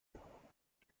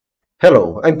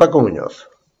Hello, I'm Paco Muñoz.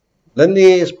 Let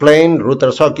me explain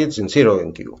router sockets in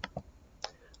ZeroMQ.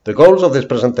 The goals of this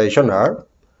presentation are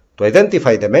to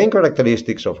identify the main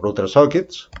characteristics of router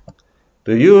sockets,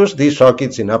 to use these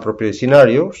sockets in appropriate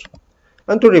scenarios,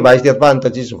 and to revise the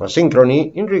advantages of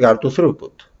asynchrony in regard to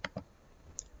throughput.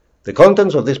 The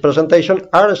contents of this presentation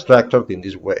are structured in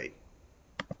this way.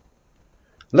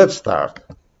 Let's start.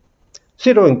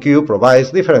 ZeroMQ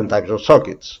provides different types of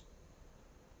sockets: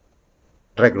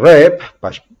 rec-rep,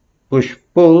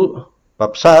 push-pull,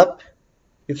 pub-sub,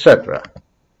 etc.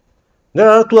 There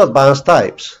are two advanced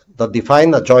types that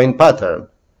define a join pattern: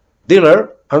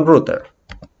 dealer and router.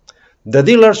 The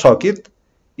dealer socket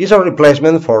is a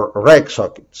replacement for rec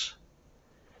sockets.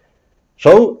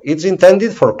 So it's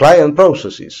intended for client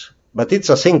processes, but it's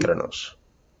asynchronous.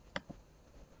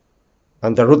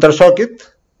 And the router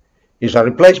socket is a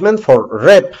replacement for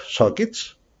rep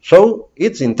sockets, so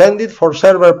it's intended for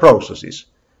server processes,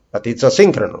 but it's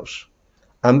asynchronous.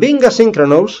 And being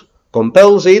asynchronous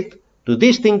compels it to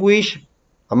distinguish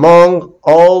among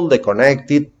all the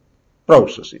connected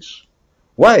processes.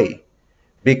 Why?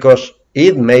 Because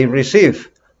it may receive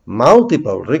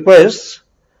multiple requests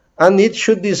and it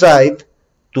should decide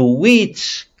to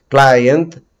which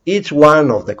client each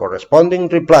one of the corresponding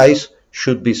replies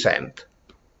should be sent.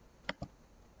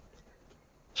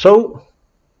 So,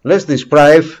 let's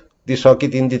describe the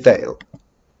socket in detail.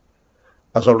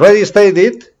 As already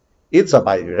stated, it's a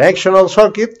bidirectional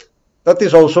socket that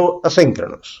is also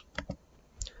asynchronous.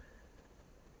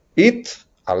 It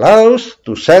allows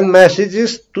to send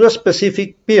messages to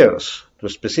specific peers, to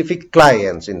specific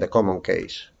clients in the common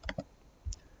case.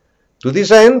 To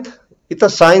this end, it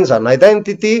assigns an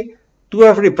identity to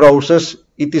every process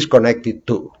it is connected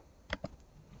to.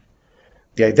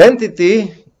 The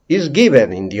identity is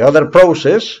given in the other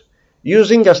process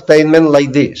using a statement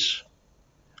like this.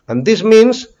 And this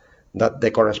means that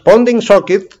the corresponding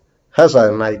socket has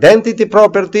an identity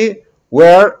property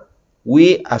where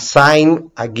we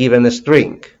assign a given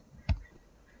string.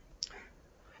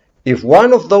 If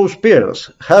one of those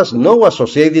peers has no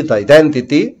associated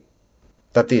identity,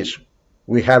 that is,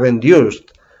 we haven't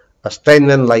used a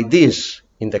statement like this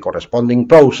in the corresponding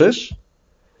process,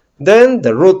 then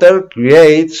the router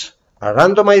creates a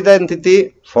random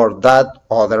identity for that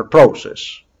other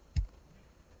process.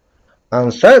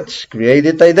 And such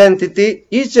created identity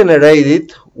is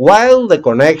generated while the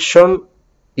connection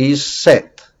is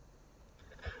set.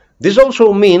 This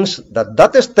also means that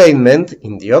that statement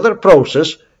in the other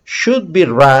process should be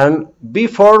run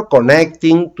before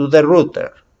connecting to the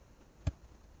router.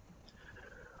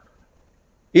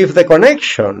 If the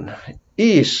connection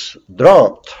is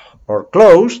dropped or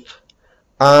closed,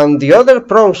 and the other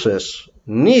process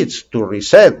needs to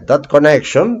reset that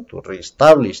connection, to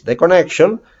reestablish the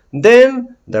connection,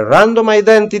 then the random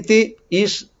identity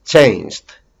is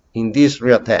changed in this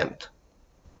reattempt.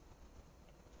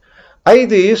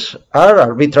 IDs are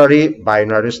arbitrary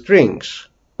binary strings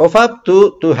of up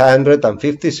to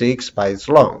 256 bytes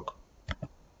long.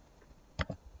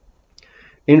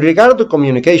 In regard to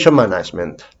communication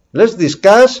management, let's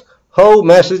discuss how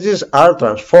messages are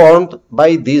transformed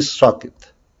by this socket.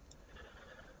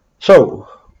 So,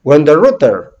 when the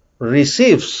router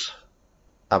receives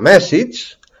a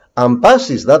message and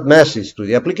passes that message to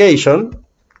the application,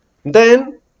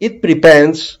 then it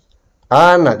prepends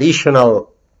an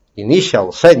additional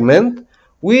initial segment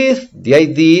with the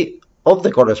ID of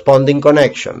the corresponding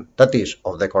connection, that is,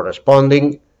 of the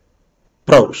corresponding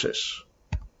process.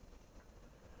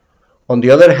 On the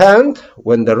other hand,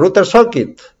 when the router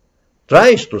socket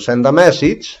tries to send a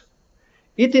message,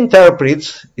 it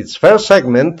interprets its first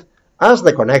segment as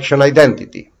the connection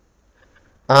identity.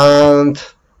 And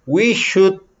we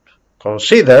should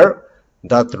consider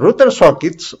that router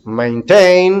sockets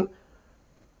maintain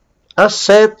a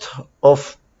set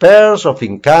of pairs of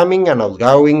incoming and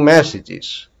outgoing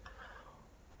messages.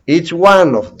 Each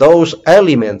one of those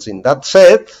elements in that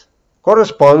set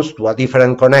corresponds to a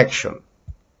different connection.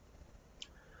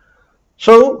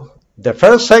 So, the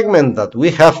first segment that we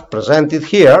have presented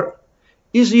here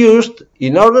is used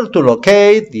in order to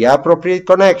locate the appropriate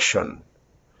connection.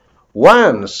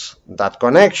 Once that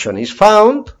connection is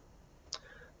found,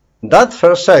 that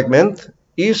first segment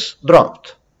is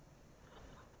dropped.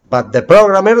 But the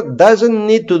programmer doesn't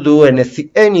need to do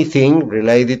anything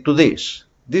related to this.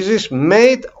 This is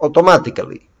made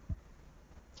automatically.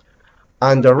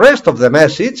 And the rest of the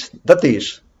message, that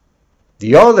is,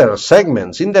 the other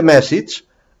segments in the message,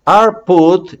 are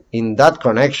put in that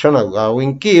connection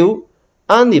outgoing queue,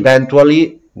 and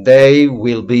eventually they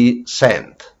will be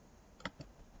sent.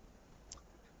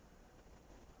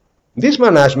 This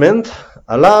management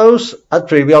allows a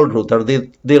trivial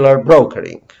router-dealer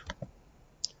brokering.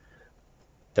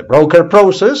 The broker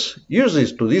process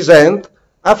uses to this end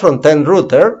a front-end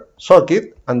router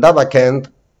socket and a back-end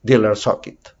dealer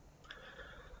socket.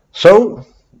 So,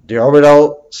 the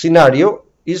overall scenario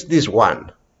is this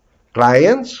one.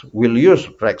 Clients will use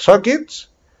rec sockets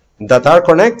that are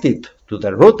connected to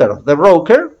the router of the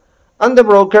broker, and the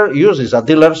broker uses a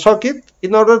dealer socket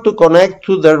in order to connect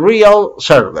to the real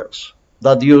servers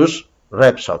that use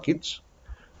rep sockets.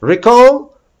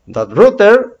 Recall that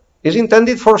router is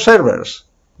intended for servers,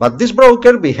 but this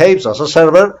broker behaves as a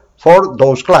server for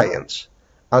those clients,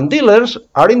 and dealers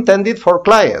are intended for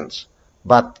clients,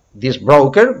 but this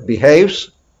broker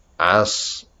behaves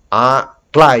as a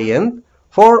client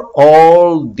for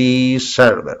all these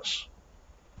servers.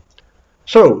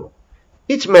 So,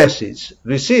 each message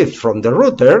received from the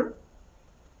router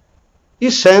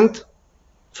is sent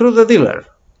through the dealer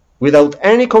without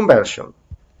any conversion,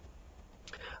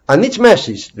 and each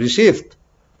message received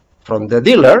from the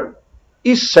dealer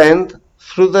is sent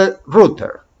through the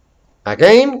router,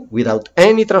 again without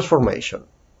any transformation.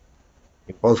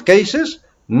 In both cases,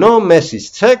 no message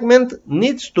segment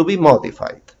needs to be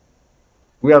modified.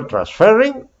 We are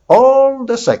transferring all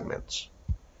the segments.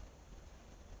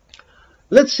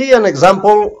 Let's see an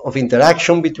example of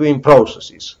interaction between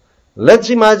processes. Let's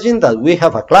imagine that we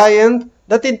have a client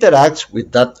that interacts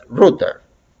with that router.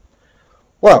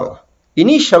 Well,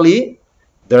 initially,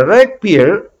 the rec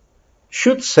peer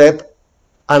should set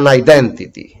an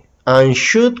identity and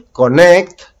should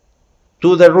connect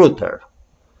to the router.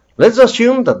 Let's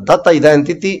assume that that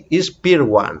identity is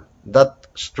peer1, that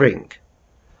string.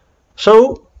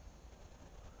 So,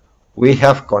 we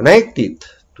have connected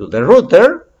to the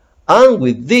router, and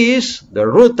with this, the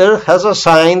router has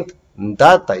assigned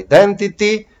that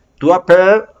identity to a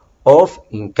pair of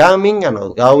incoming and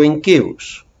outgoing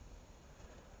queues.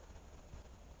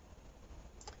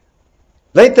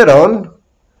 Later on,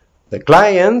 the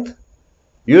client,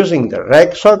 using the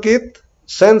rec socket,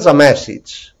 sends a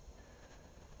message.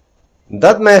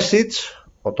 That message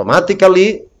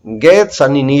automatically gets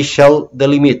an initial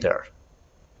delimiter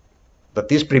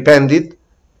that is prepended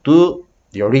to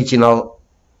the original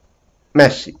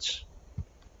message.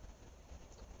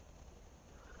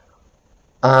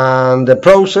 And the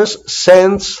process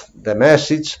sends the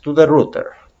message to the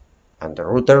router, and the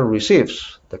router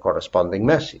receives the corresponding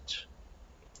message.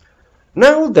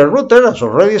 Now the router, as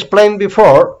already explained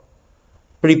before,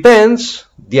 prepends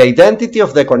the identity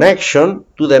of the connection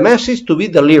to the message to be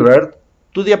delivered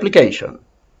to the application.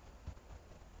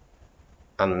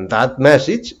 And that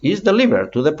message is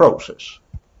delivered to the process.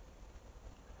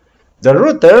 The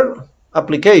router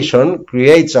application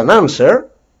creates an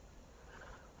answer,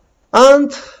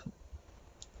 and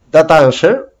that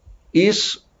answer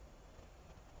is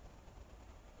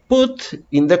put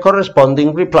in the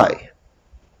corresponding reply.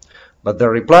 But the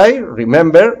reply,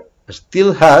 remember,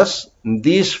 still has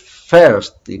this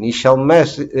first initial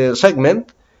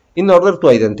segment in order to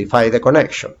identify the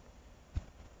connection.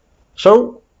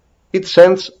 So, it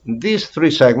sends these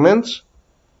three segments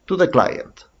to the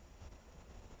client.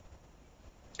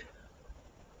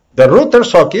 The router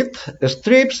socket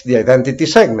strips the identity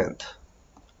segment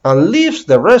and leaves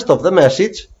the rest of the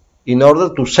message in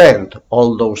order to send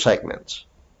all those segments.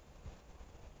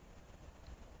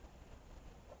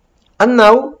 And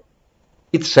now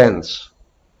it sends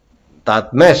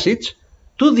that message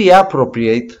to the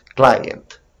appropriate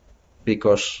client,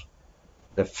 because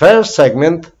the first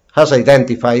segment has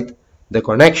identified the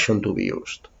connection to be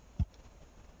used.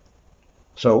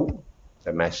 So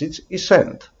the message is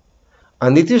sent,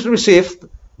 and it is received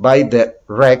by the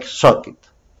rec socket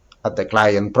at the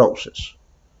client process.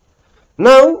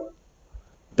 Now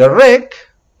the rec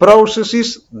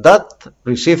processes that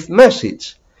received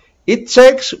message. It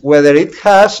checks whether it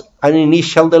has an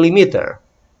initial delimiter.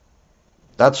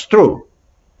 That's true,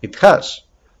 it has.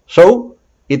 So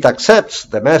it accepts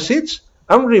the message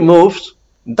and removes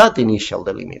that initial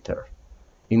delimiter.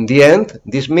 In the end,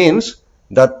 this means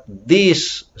that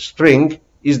this string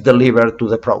is delivered to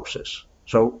the process.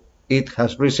 So it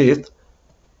has received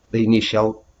the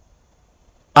initial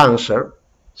answer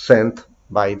sent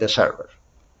by the server.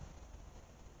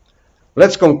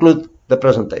 Let's conclude the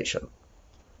presentation.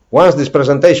 Once this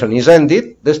presentation is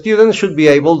ended, the student should be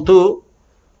able to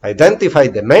identify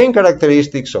the main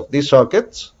characteristics of these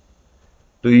sockets,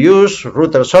 to use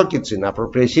router sockets in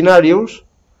appropriate scenarios,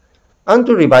 and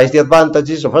to revise the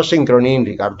advantages of asynchrony in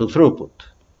regard to throughput.